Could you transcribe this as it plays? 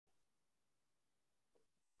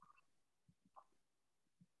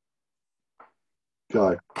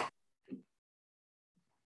Go.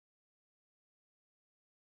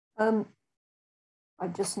 I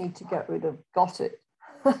just need to get rid of got it.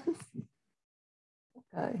 Okay.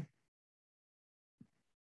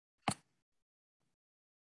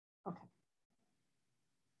 Okay.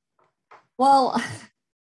 Well,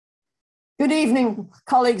 good evening,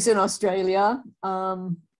 colleagues in Australia.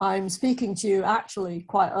 I'm speaking to you actually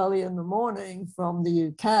quite early in the morning from the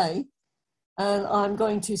UK, and I'm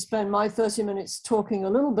going to spend my 30 minutes talking a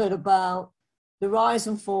little bit about the rise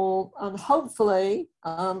and fall and hopefully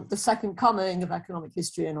the second coming of economic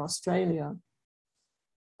history in Australia.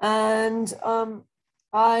 And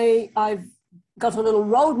I've got a little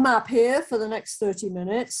roadmap here for the next 30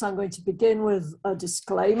 minutes. I'm going to begin with a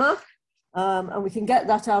disclaimer, and we can get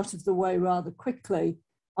that out of the way rather quickly.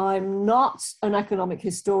 I'm not an economic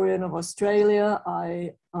historian of Australia.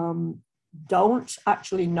 I don't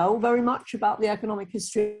actually know very much about the economic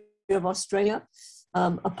history of Australia,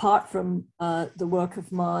 apart from the work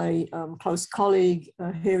of my close colleague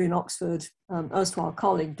here in Oxford, erstwhile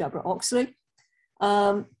colleague Deborah Oxley.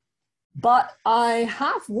 But I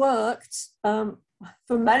have worked for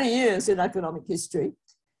many years in economic history,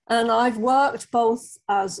 and I've worked both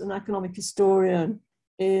as an economic historian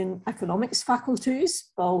in economics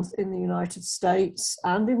faculties, both in the United States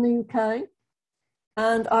and in the UK.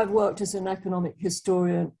 And I've worked as an economic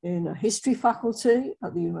historian in a history faculty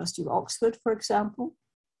at the University of Oxford, for example.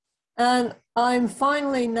 And I'm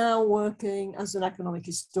finally now working as an economic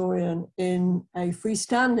historian in a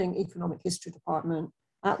freestanding economic history department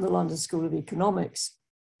at the London School of Economics.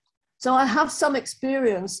 So I have some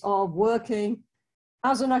experience of working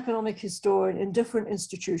as an economic historian in different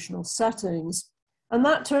institutional settings. And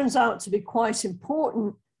that turns out to be quite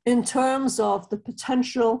important in terms of the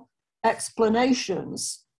potential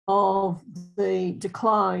explanations of the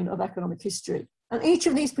decline of economic history. And each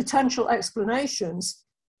of these potential explanations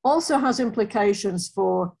also has implications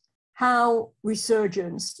for how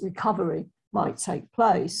resurgence, recovery might take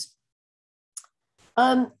place.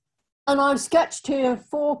 And I've sketched here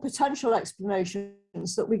 4 potential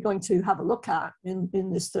explanations that we're going to have a look at in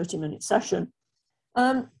this 30-minute session.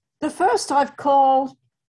 The first I've called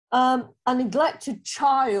a neglected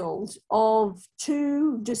child of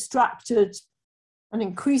 2 distracted and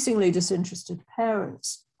increasingly disinterested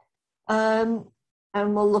parents. And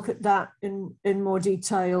we'll look at that in more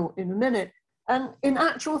detail in a minute. And in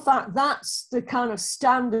actual fact, that's the kind of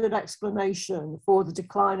standard explanation for the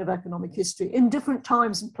decline of economic history in different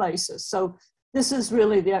times and places. So this is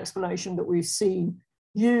really the explanation that we've seen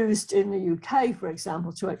used in the UK, for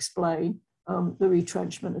example, to explain the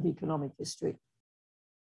retrenchment of economic history.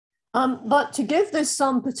 But to give this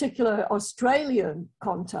some particular Australian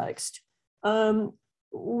context,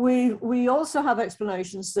 we also have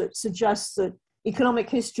explanations that suggest that economic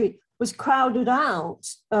history was crowded out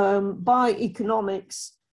by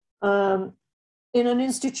economics in an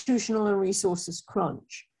institutional and resources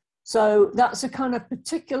crunch. So that's a kind of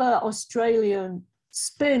particular Australian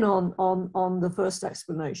spin on the first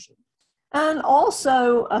explanation. And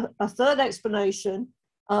also a third explanation,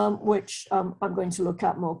 which I'm going to look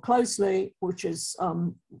at more closely, which is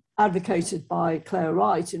advocated by Claire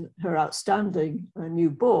Wright in her outstanding new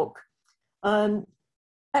book,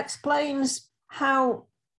 explains how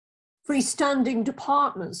freestanding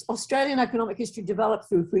departments, Australian economic history developed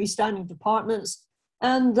through freestanding departments,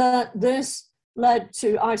 and that this led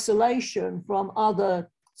to isolation from other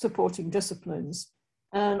supporting disciplines,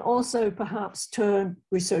 and also perhaps turn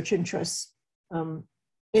research interests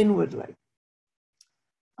inwardly.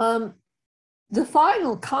 The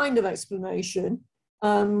final kind of explanation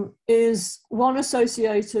is one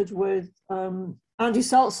associated with Andy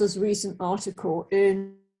Seltzer's recent article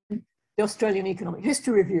in the Australian Economic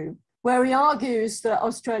History Review, where he argues that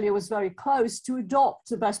Australia was very close to adopt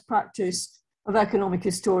the best practice of economic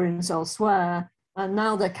historians elsewhere, and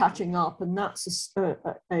now they're catching up, and that's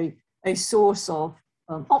a source of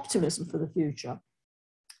optimism for the future.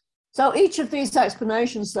 So each of these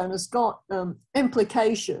explanations then has got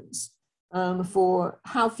implications for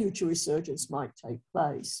how future resurgence might take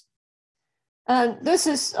place. And this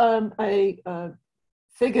is a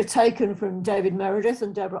figure taken from David Meredith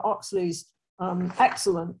and Deborah Oxley's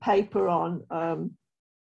excellent paper on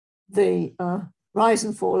the rise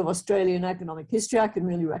and fall of Australian economic history. I can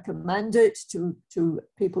really recommend it to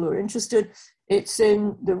people who are interested. It's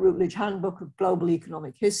in the Routledge Handbook of Global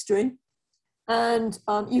Economic History. And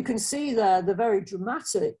you can see there the very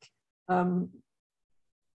dramatic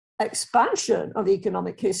expansion of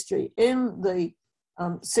economic history in the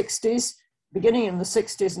 60s, beginning in the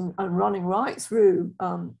 60s and running right through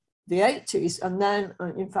the 80s, and then,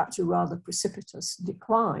 in fact, a rather precipitous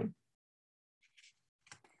decline.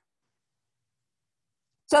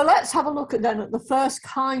 So let's have a look at then at the first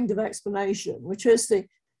kind of explanation, which is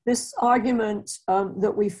this argument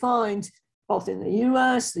that we find both in the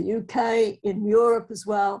US, the UK, in Europe as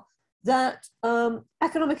well, that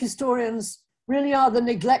economic historians really are the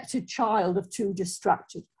neglected child of two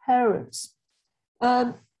distracted parents.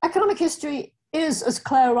 Economic history is, as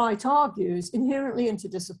Claire Wright argues, inherently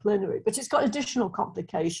interdisciplinary, but it's got additional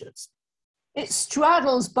complications. It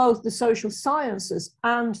straddles both the social sciences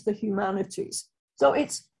and the humanities. So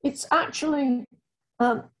it's actually,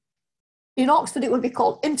 in Oxford, it would be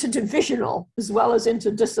called interdivisional as well as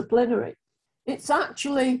interdisciplinary. It's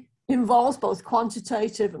actually involves both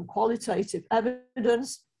quantitative and qualitative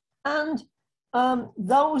evidence, and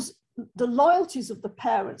the loyalties of the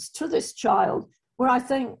parents to this child were, I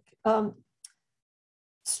think,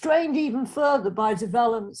 strained even further by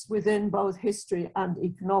developments within both history and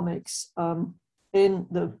economics in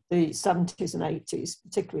the 70s and 80s,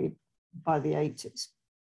 particularly by the 80s.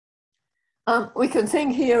 We can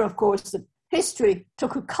think here, of course, that history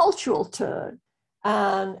took a cultural turn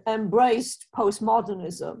and embraced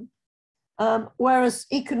postmodernism, whereas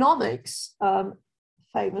economics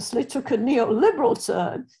famously took a neoliberal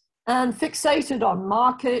turn and fixated on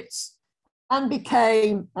markets and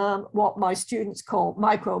became what my students call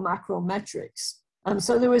micro-macro metrics.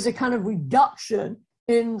 So there was a kind of reduction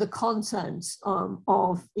in the content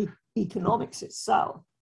of economics itself.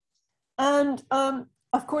 And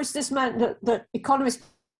of course, this meant that economists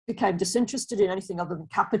became disinterested in anything other than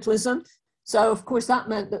capitalism. So of course, that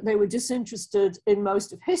meant that they were disinterested in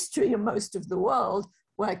most of history and most of the world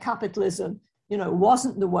where capitalism,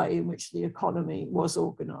 wasn't the way in which the economy was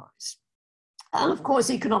organized. And of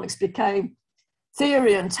course, economics became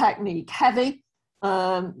theory and technique heavy.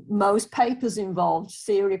 Most papers involved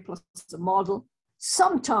theory plus a model,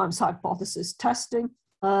 sometimes hypothesis testing,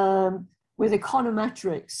 with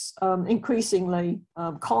econometrics increasingly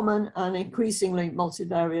common and increasingly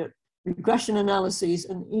multivariate regression analyses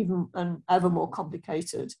and ever more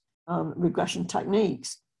complicated regression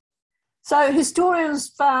techniques. So historians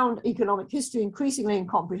found economic history increasingly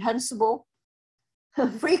incomprehensible,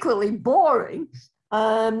 frequently boring,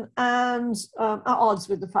 and at odds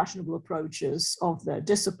with the fashionable approaches of their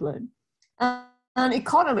discipline. And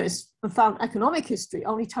economists have found economic history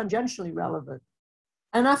only tangentially relevant.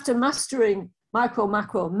 And after mastering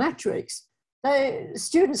micro-macro metrics,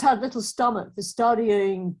 students had little stomach for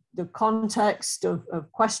studying the context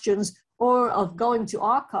of questions or of going to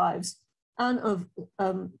archives and of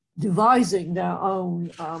devising their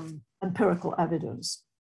own empirical evidence.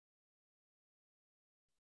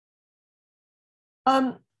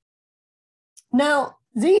 Now,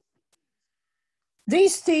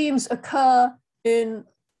 these themes occur in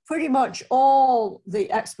pretty much all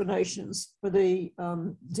the explanations for the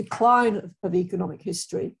decline of economic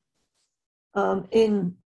history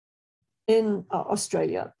in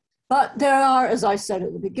Australia. But there are, as I said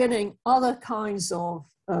at the beginning, other kinds of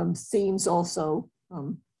themes also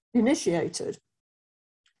initiated.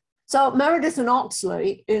 So Meredith and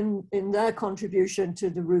Oxley, in their contribution to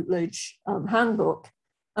the Routledge Handbook,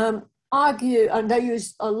 argue, and they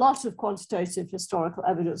use a lot of quantitative historical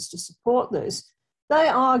evidence to support this. They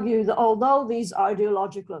argue that although these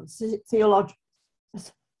ideological and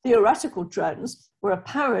theoretical trends were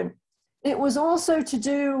apparent, it was also to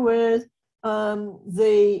do with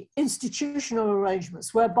the institutional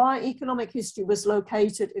arrangements whereby economic history was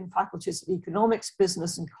located in faculties of economics,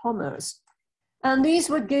 business, and commerce. And these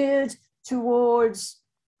were geared towards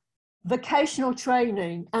vocational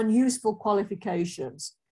training and useful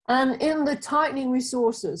qualifications. And in the tightening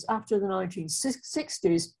resources after the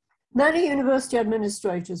 1960s, many university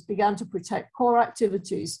administrators began to protect core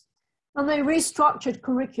activities, and they restructured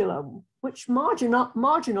curriculum, which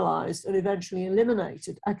marginalized and eventually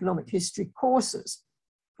eliminated economic history courses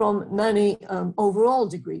from many overall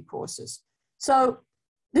degree courses. So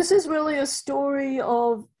this is really a story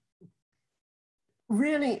of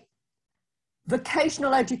really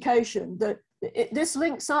vocational education. This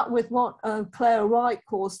links up with what Claire Wright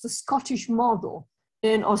calls the Scottish model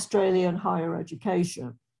in Australian higher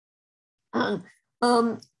education. And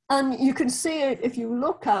you can see it if you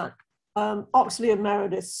look at Oxley and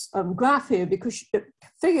Meredith's graph here, because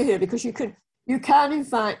you can in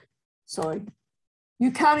fact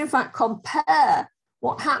compare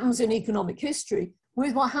what happens in economic history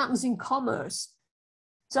with what happens in commerce.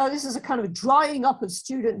 So this is a kind of drying up of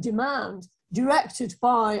student demand directed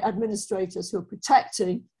by administrators who are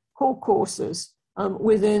protecting core courses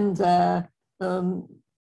within their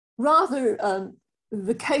rather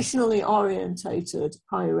vocationally orientated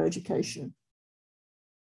higher education.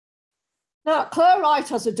 Now, Claire Wright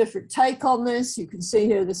has a different take on this. You can see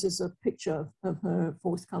here, this is a picture of her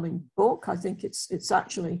forthcoming book. I think it's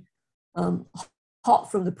actually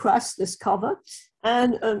hot from the press, this cover.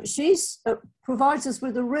 And she provides us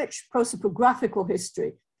with a rich prosopographical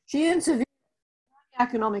history. She interviews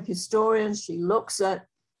economic historians. She looks at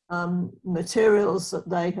materials that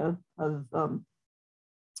they have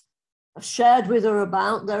shared with her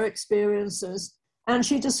about their experiences. And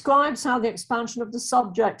she describes how the expansion of the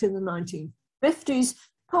subject in the 1950s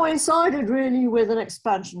coincided really with an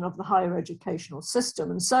expansion of the higher educational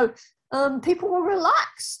system. And so people were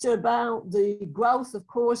relaxed about the growth of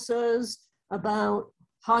courses, about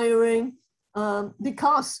hiring,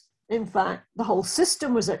 because, in fact, the whole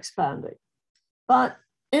system was expanding. And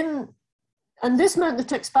this meant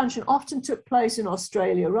that expansion often took place in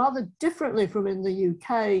Australia rather differently from in the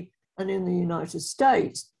UK and in the United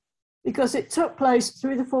States, because it took place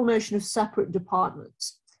through the formation of separate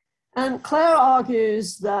departments. And Claire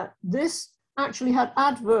argues that this actually had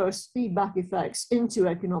adverse feedback effects into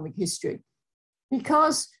economic history,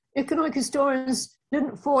 because economic historians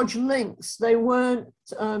didn't forge links. They weren't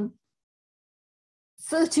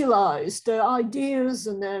fertilized. Their ideas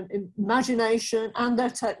and their imagination and their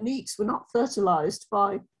techniques were not fertilized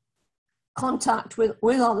by contact with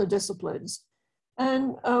other disciplines.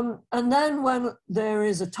 And then when there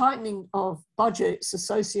is a tightening of budgets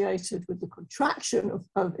associated with the contraction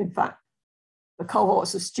of in fact, the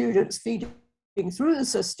cohorts of students feeding through the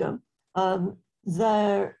system,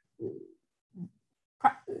 their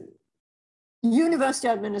university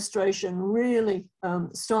administration really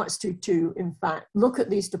starts to in fact look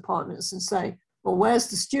at these departments and say, well, where's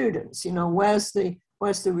the students? You know, where's the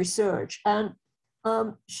research? And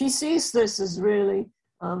she sees this as really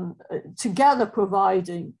together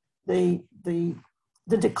providing the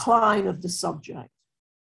decline of the subject.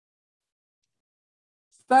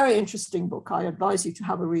 Very interesting book. I advise you to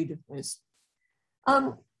have a read of this.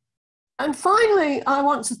 And finally, I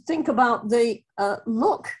want to think about the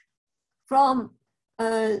look from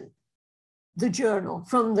the journal,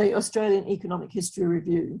 from the Australian Economic History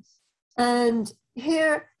Review. And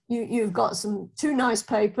here you've got two nice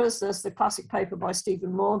papers. There's the classic paper by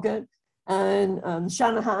Stephen Morgan and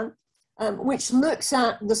Shanahan, which looks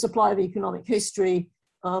at the supply of economic history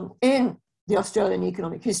in the Australian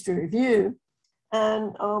Economic History Review.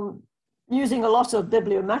 And using a lot of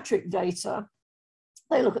bibliometric data,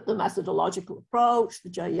 they look at the methodological approach, the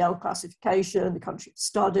JEL classification, the country of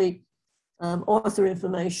study, author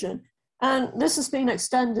information. And this has been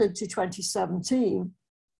extended to 2017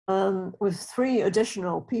 with 3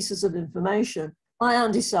 additional pieces of information by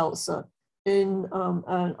Andy Seltzer in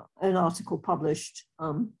an article published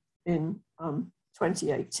in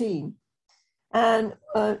 2018. And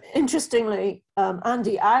interestingly,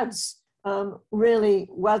 Andy adds really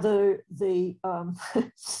whether the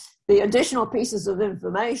the additional pieces of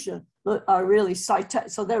information are really cited.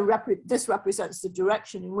 So this represents the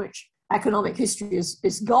direction in which economic history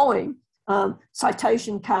is going.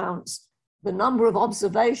 Citation counts, the number of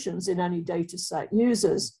observations in any data set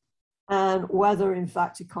uses, and whether in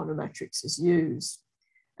fact econometrics is used.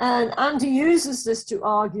 And Andy uses this to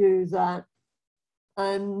argue that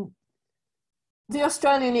the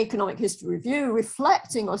Australian Economic History Review,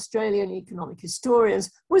 reflecting Australian economic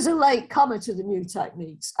historians, was a latecomer to the new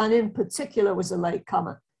techniques, and in particular was a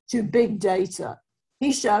latecomer to big data.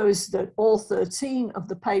 He shows that all 13 of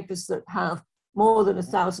the papers that have more than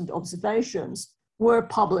 1,000 observations were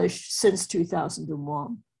published since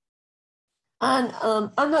 2001. And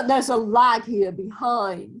that there's a lag here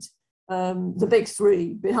behind the big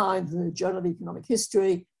 3, behind the Journal of Economic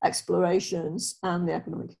History, Explorations, and the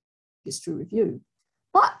Economic History Review.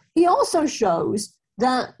 But he also shows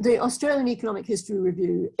that the Australian Economic History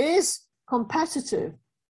Review is competitive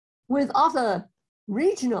with other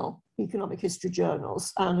regional economic history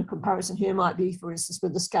journals, and a comparison here might be, for instance,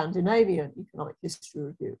 with the Scandinavian Economic History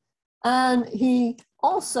Review. And he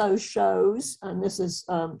also shows, and this is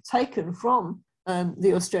taken from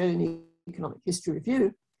the Australian Economic History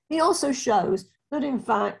Review, he also shows that in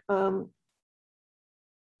fact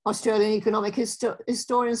Australian economic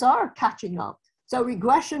historians are catching up. So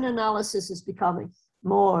regression analysis is becoming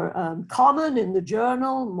more common in the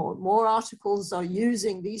journal. More articles are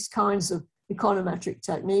using these kinds of econometric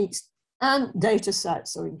techniques, and data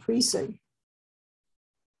sets are increasing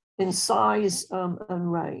in size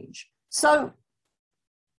and range. So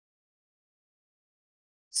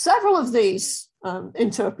several of these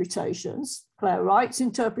interpretations, Claire Wright's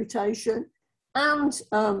interpretation, and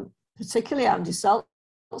particularly Andy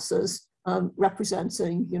Seltzer's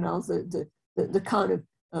representing, you know, the kind of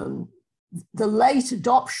the late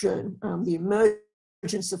adoption, the emergence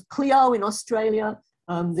of Clio in Australia,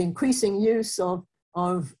 the increasing use of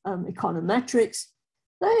econometrics,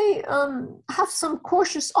 they have some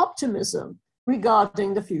cautious optimism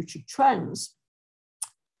regarding the future trends.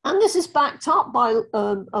 And this is backed up by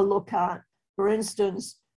a look at, for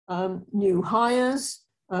instance, new hires,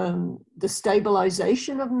 the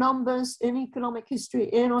stabilization of numbers in economic history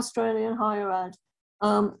in Australian higher ed.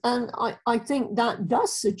 And I think that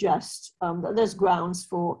does suggest that there's grounds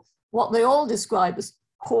for what they all describe as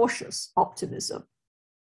cautious optimism.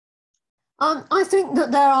 I think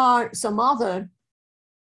that there are some other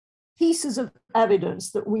pieces of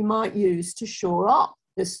evidence that we might use to shore up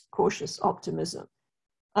this cautious optimism.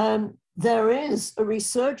 There is a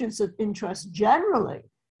resurgence of interest generally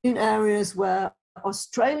in areas where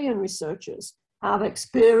Australian researchers have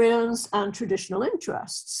experience and traditional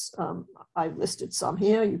interests. I've listed some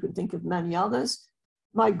here, you can think of many others.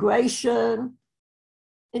 Migration,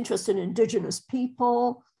 interest in Indigenous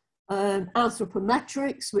people,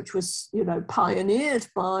 anthropometrics, which was, pioneered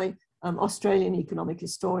by Australian economic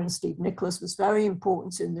historian Steve Nicholas, was very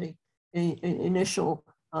important in the initial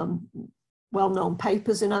well-known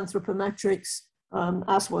papers in anthropometrics,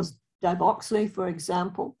 as was Deb Oxley, for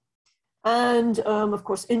example. And of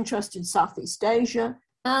course, interest in Southeast Asia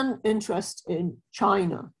and interest in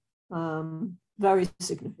China, very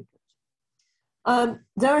significant.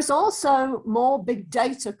 There is also more big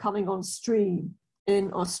data coming on stream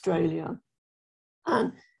in Australia.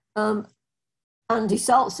 And Andy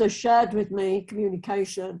Seltzer shared with me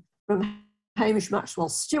communication from Hamish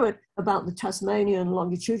Maxwell-Stewart about the Tasmanian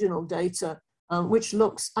longitudinal data, which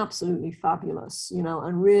looks absolutely fabulous,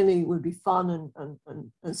 and really would be fun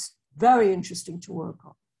and very interesting to work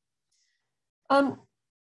on.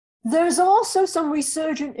 There's also some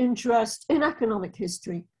resurgent interest in economic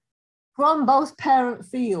history from both parent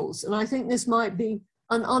fields, and I think this might be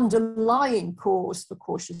an underlying cause for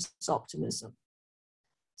cautious optimism.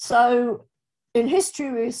 So in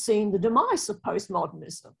history, we've seen the demise of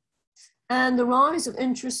postmodernism and the rise of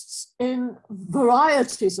interests in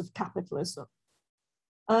varieties of capitalism.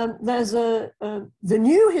 There's the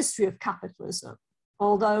new history of capitalism,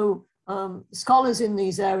 although scholars in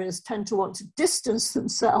these areas tend to want to distance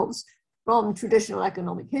themselves from traditional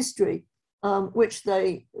economic history, which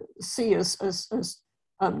they see as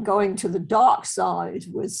going to the dark side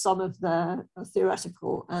with some of their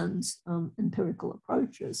theoretical and empirical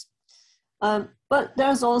approaches. But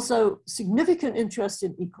there's also significant interest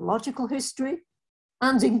in ecological history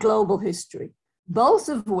and in global history, both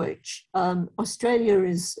of which Australia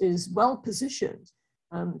is well positioned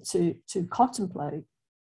to contemplate.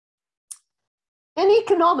 In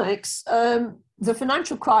economics, the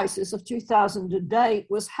financial crisis of 2008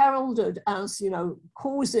 was heralded as,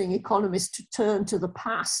 causing economists to turn to the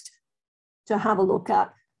past to have a look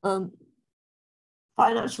at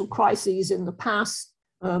financial crises in the past.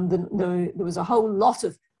 There was a whole lot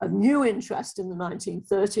of new interest in the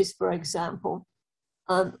 1930s, for example.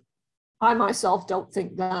 I myself don't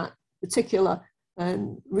think that particular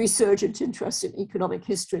resurgent interest in economic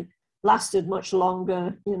history lasted much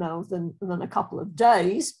longer, than a couple of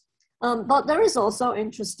days. But there is also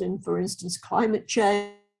interest in, for instance, climate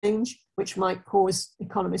change, which might cause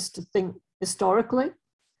economists to think historically.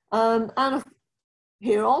 And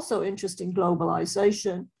here also interest in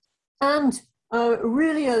globalization. And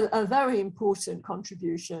really a very important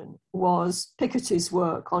contribution was Piketty's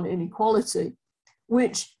work on inequality,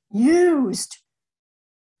 which used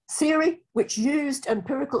theory, which used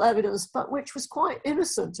empirical evidence, but which was quite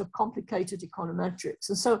innocent of complicated econometrics,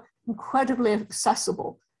 and so incredibly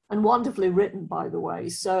accessible and wonderfully written, by the way.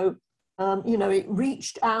 So, it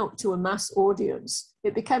reached out to a mass audience.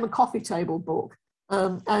 It became a coffee table book,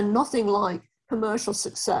 and nothing like commercial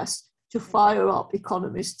success to fire up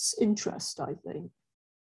economists' interest, I think.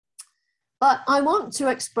 But I want to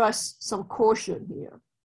express some caution here.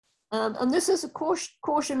 And this is a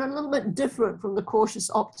caution a little bit different from the cautious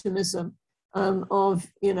optimism of,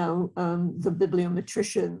 the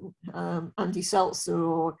bibliometrician Andy Seltzer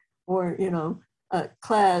or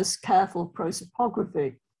Claire's careful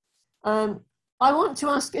prosopography. I want to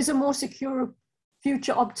ask, is a more secure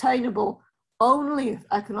future obtainable only if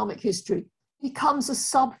economic history becomes a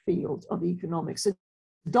subfield of economics,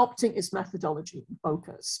 adopting its methodology and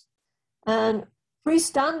focus? And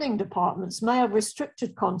freestanding departments may have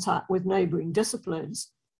restricted contact with neighboring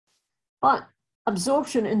disciplines, but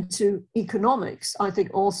absorption into economics, I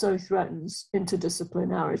think, also threatens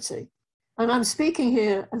interdisciplinarity. And I'm speaking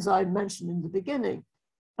here, as I mentioned in the beginning,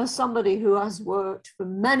 as somebody who has worked for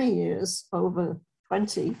many years, over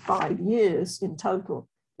 25 years in total,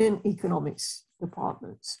 in economics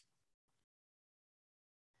departments.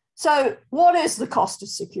 So what is the cost of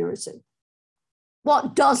security?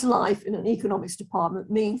 What does life in an economics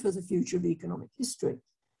department mean for the future of economic history?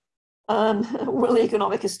 Will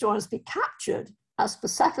economic historians be captured, as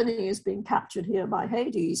Persephone is being captured here by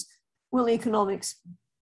Hades? Will economic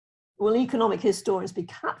historians be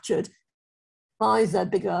captured by their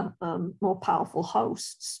bigger, more powerful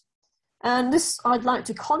hosts? And this, I'd like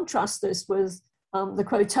to contrast this with the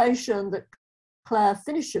quotation that Claire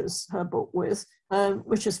finishes her book with,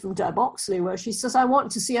 which is from Deb Oxley, where she says, I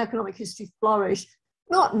want to see economic history flourish,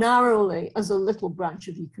 not narrowly as a little branch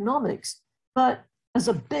of economics, but as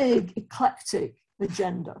a big, eclectic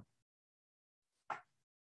agenda.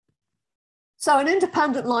 So an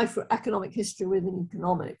independent life for economic history within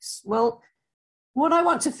economics. Well, what I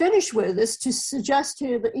want to finish with is to suggest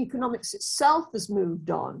here that economics itself has moved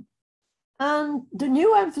on. And the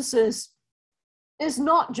new emphasis is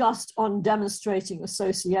not just on demonstrating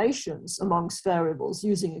associations amongst variables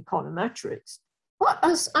using econometrics, but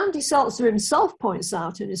as Andy Seltzer himself points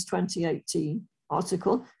out in his 2018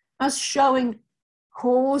 article, as showing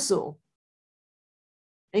causal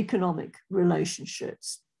economic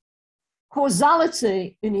relationships.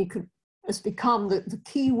 Causality has become the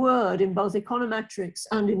key word in both econometrics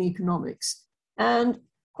and in economics. And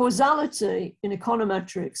causality in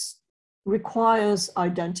econometrics requires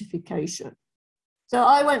identification. So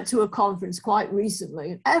I went to a conference quite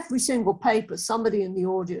recently, and every single paper, somebody in the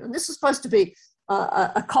audience, and this is supposed to be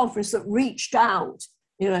a conference that reached out,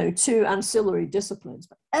 to ancillary disciplines,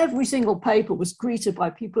 but every single paper was greeted by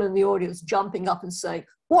people in the audience jumping up and saying,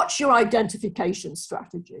 what's your identification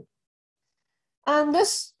strategy? And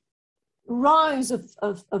this rise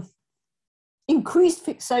of increased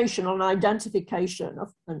fixation on identification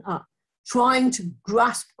and trying to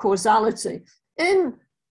grasp causality in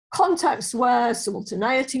contexts where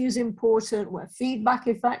simultaneity is important, where feedback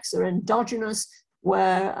effects are endogenous,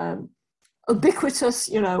 where ubiquitous,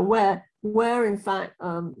 where in fact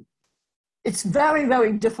it's very,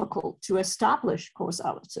 very difficult to establish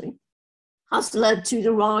causality, has led to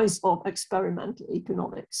the rise of experimental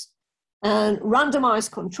economics. And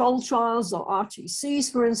randomized control trials, or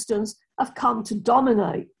RTCs, for instance, have come to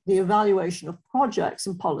dominate the evaluation of projects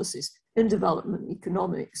and policies in development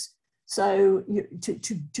economics. So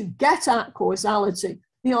to get at causality,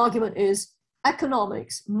 the argument is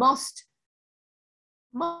economics must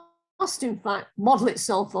in fact model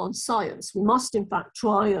itself on science. We must in fact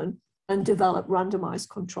try and develop randomized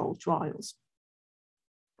control trials.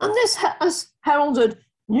 And this has heralded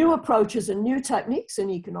new approaches and new techniques in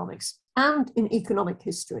economics and in economic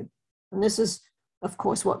history. And this is, of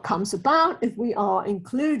course, what comes about if we are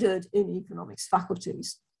included in economics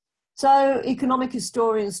faculties. So economic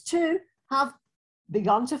historians too have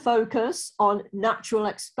begun to focus on natural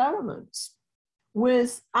experiments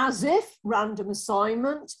with as if random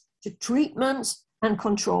assignment to treatment and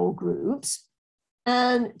control groups,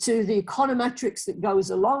 and to the econometrics that goes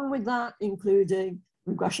along with that, including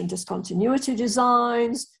regression discontinuity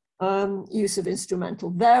designs, use of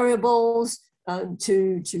instrumental variables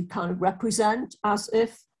to kind of represent as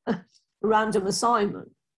if random assignment.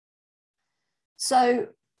 So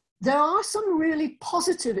there are some really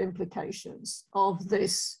positive implications of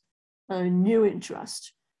this new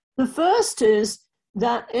interest. The first is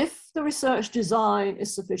that if the research design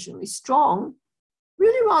is sufficiently strong,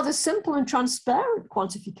 really rather simple and transparent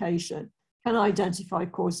quantification can identify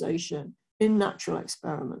causation in natural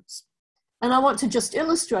experiments. And I want to just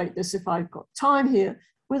illustrate this, if I've got time here,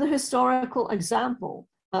 with a historical example.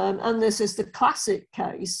 And this is the classic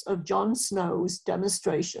case of John Snow's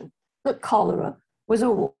demonstration that cholera was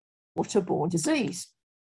a waterborne disease.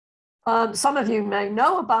 Some of you may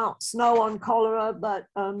know about Snow on cholera, but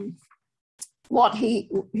what he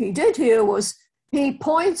did here was he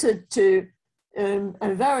pointed to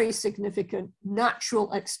a very significant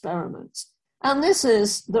natural experiment. And this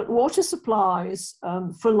is that water supplies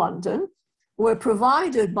for London were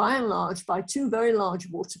provided by and large by two very large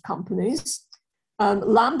water companies,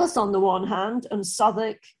 Lambeth on the one hand and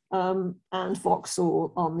Southwark and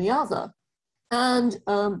Vauxhall on the other. And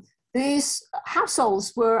these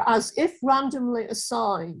households were as if randomly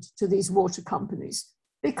assigned to these water companies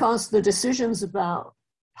because the decisions about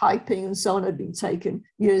piping and so on had been taken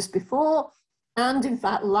years before. And in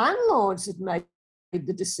fact, landlords had made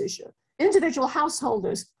the decision. Individual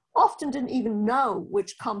householders often didn't even know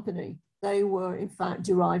which company they were in fact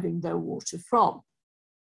deriving their water from.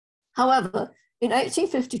 However, in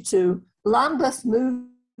 1852, Lambeth moved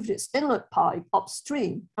its inlet pipe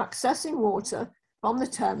upstream, accessing water from the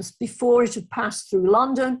Thames before it had passed through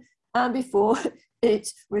London and before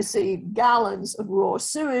it received gallons of raw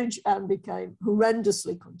sewage and became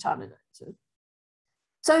horrendously contaminated.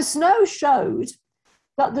 So Snow showed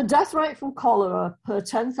that the death rate from cholera per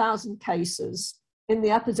 10,000 cases in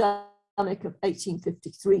the epidemic of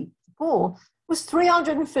 1853-4 was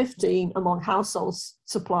 315 among households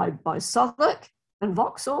supplied by Southwark and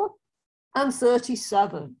Vauxhall, and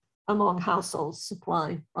 37 among households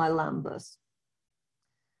supplied by Lambeth.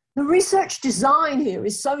 The research design here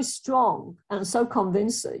is so strong and so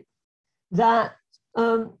convincing that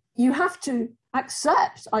you have to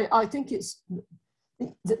accept, I think it's,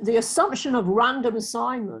 the assumption of random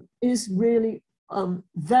assignment is really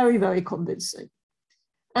very, very convincing.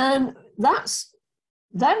 And that's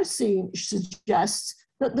then suggests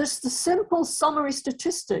that the simple summary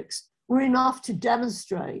statistics were enough to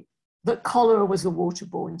demonstrate that cholera was a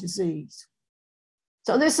waterborne disease.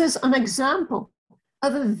 So this is an example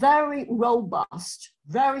of a very robust,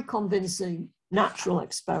 very convincing natural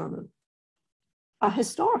experiment, a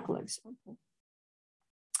historical example.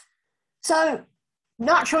 So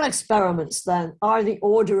natural experiments then are the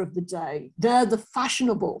order of the day. They're the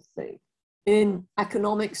fashionable thing in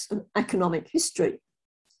economics and economic history.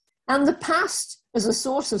 And the past as a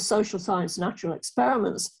source of social science natural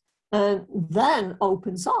experiments then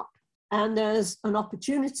opens up. And there's an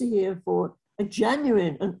opportunity here for a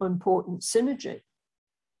genuine and important synergy.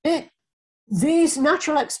 These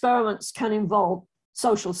natural experiments can involve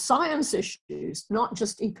social science issues, not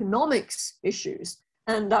just economics issues.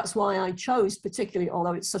 And that's why I chose particularly,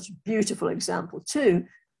 although it's such a beautiful example too,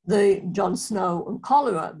 the John Snow and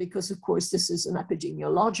cholera, because of course this is an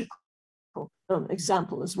epidemiological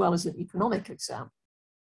example as well as an economic example.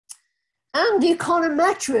 And the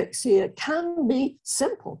econometrics here can be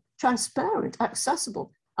simple, transparent,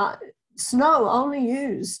 accessible. Snow only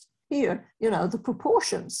used here, the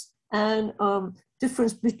proportions and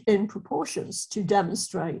difference in proportions to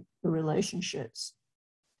demonstrate the relationships.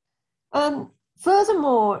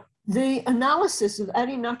 Furthermore, the analysis of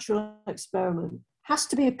any natural experiment has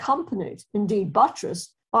to be accompanied, indeed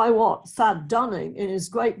buttressed, by what Thad Dunning, in his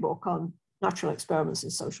great book on natural experiments in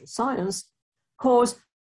social science, calls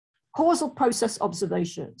causal process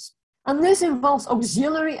observations. And this involves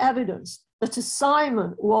auxiliary evidence that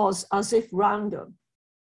assignment was as if random,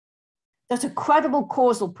 that a credible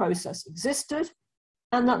causal process existed,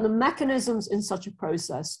 and that the mechanisms in such a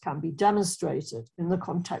process can be demonstrated in the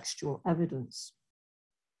contextual evidence.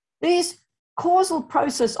 These causal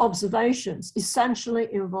process observations essentially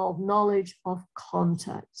involve knowledge of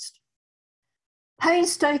context.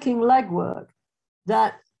 Painstaking legwork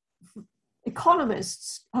that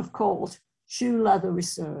economists have called shoe leather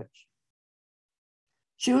research.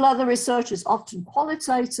 Shoe leather research is often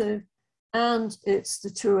qualitative, and it's the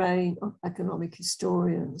terrain of economic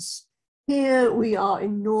historians. Here we are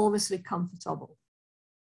enormously comfortable.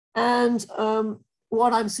 And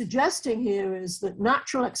what I'm suggesting here is that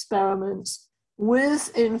natural experiments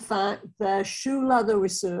with, in fact, their shoe leather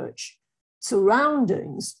research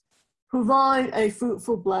surroundings provide a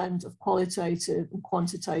fruitful blend of qualitative and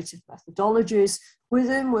quantitative methodologies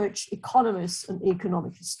within which economists and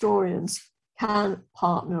economic historians can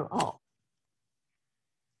partner up.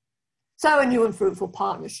 So a new and fruitful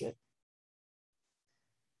partnership.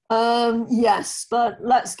 Yes, but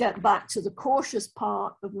let's get back to the cautious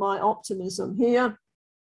part of my optimism here.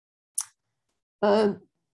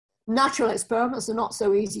 Natural experiments are not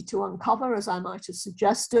so easy to uncover as I might have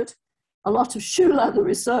suggested. A lot of shoe leather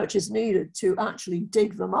research is needed to actually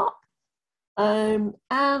dig them up.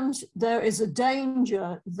 And there is a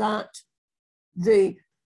danger that the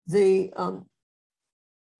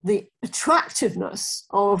attractiveness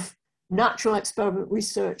of natural experiment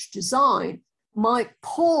research design might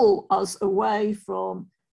pull us away from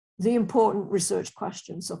the important research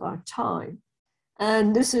questions of our time.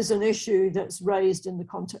 And this is an issue that's raised in the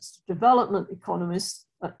context of development economics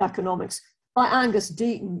by Angus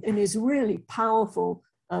Deaton in his really powerful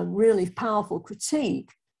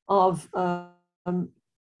critique of the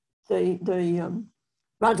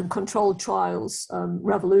random controlled trials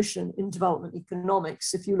revolution in development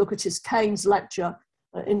economics. If you look at his Keynes lecture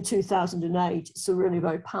in 2008, it's a really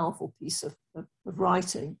very powerful piece of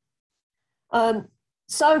writing.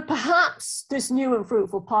 So perhaps this new and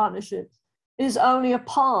fruitful partnership is only a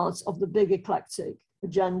part of the big eclectic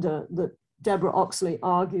agenda that Deborah Oxley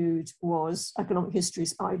argued was economic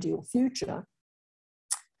history's ideal future,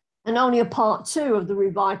 and only a part too of the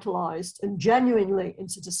revitalized and genuinely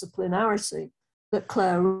interdisciplinarity that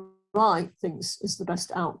Claire Wright thinks is the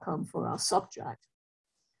best outcome for our subject.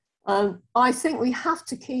 I think we have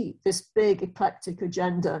to keep this big eclectic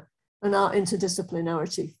agenda and our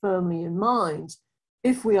interdisciplinarity firmly in mind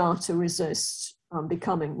if we are to resist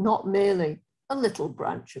becoming not merely a little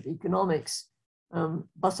branch of economics,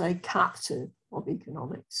 but a captive of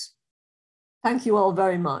economics. Thank you all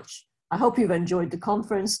very much. I hope you've enjoyed the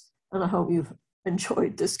conference, and I hope you've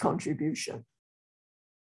enjoyed this contribution.